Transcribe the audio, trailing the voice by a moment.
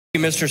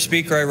Mr.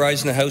 Speaker. I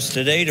rise in the House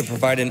today to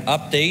provide an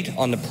update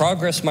on the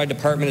progress my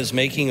department is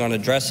making on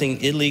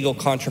addressing illegal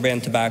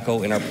contraband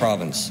tobacco in our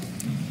province.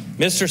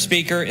 Mr.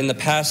 Speaker, in the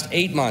past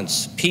 8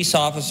 months, peace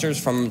officers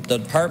from the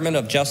Department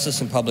of Justice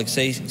and Public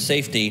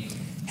Safety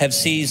have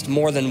seized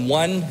more than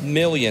 1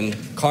 million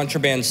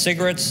contraband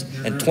cigarettes,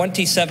 and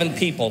 27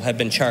 people have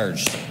been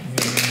charged.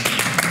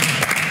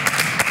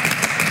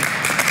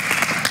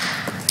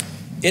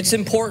 It's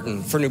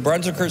important for New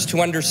Brunswickers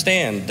to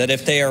understand that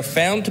if they are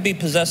found to be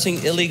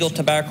possessing illegal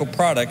tobacco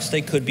products,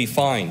 they could be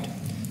fined.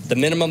 The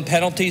minimum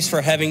penalties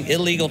for having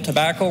illegal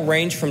tobacco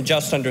range from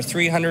just under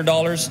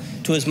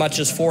 $300 to as much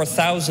as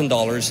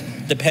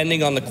 $4,000,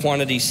 depending on the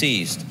quantity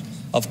seized.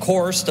 Of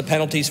course, the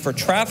penalties for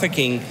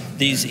trafficking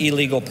these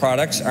illegal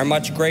products are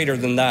much greater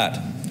than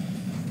that.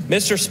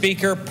 Mr.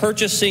 Speaker,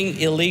 purchasing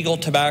illegal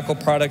tobacco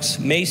products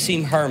may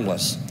seem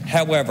harmless.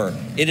 However,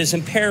 it is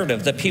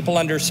imperative that people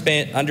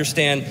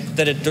understand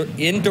that it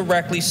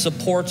indirectly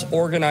supports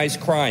organized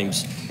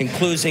crimes,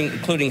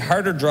 including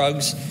harder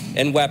drugs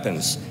and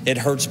weapons. It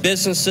hurts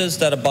businesses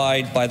that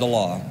abide by the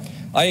law.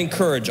 I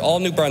encourage all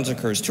New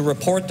Brunswickers to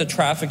report the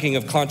trafficking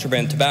of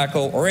contraband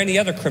tobacco or any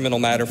other criminal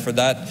matter for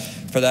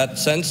that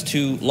sense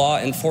to law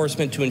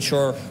enforcement to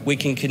ensure we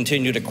can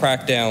continue to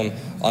crack down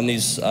on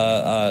these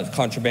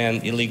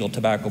contraband illegal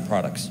tobacco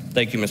products.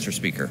 Thank you, Mr.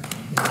 Speaker.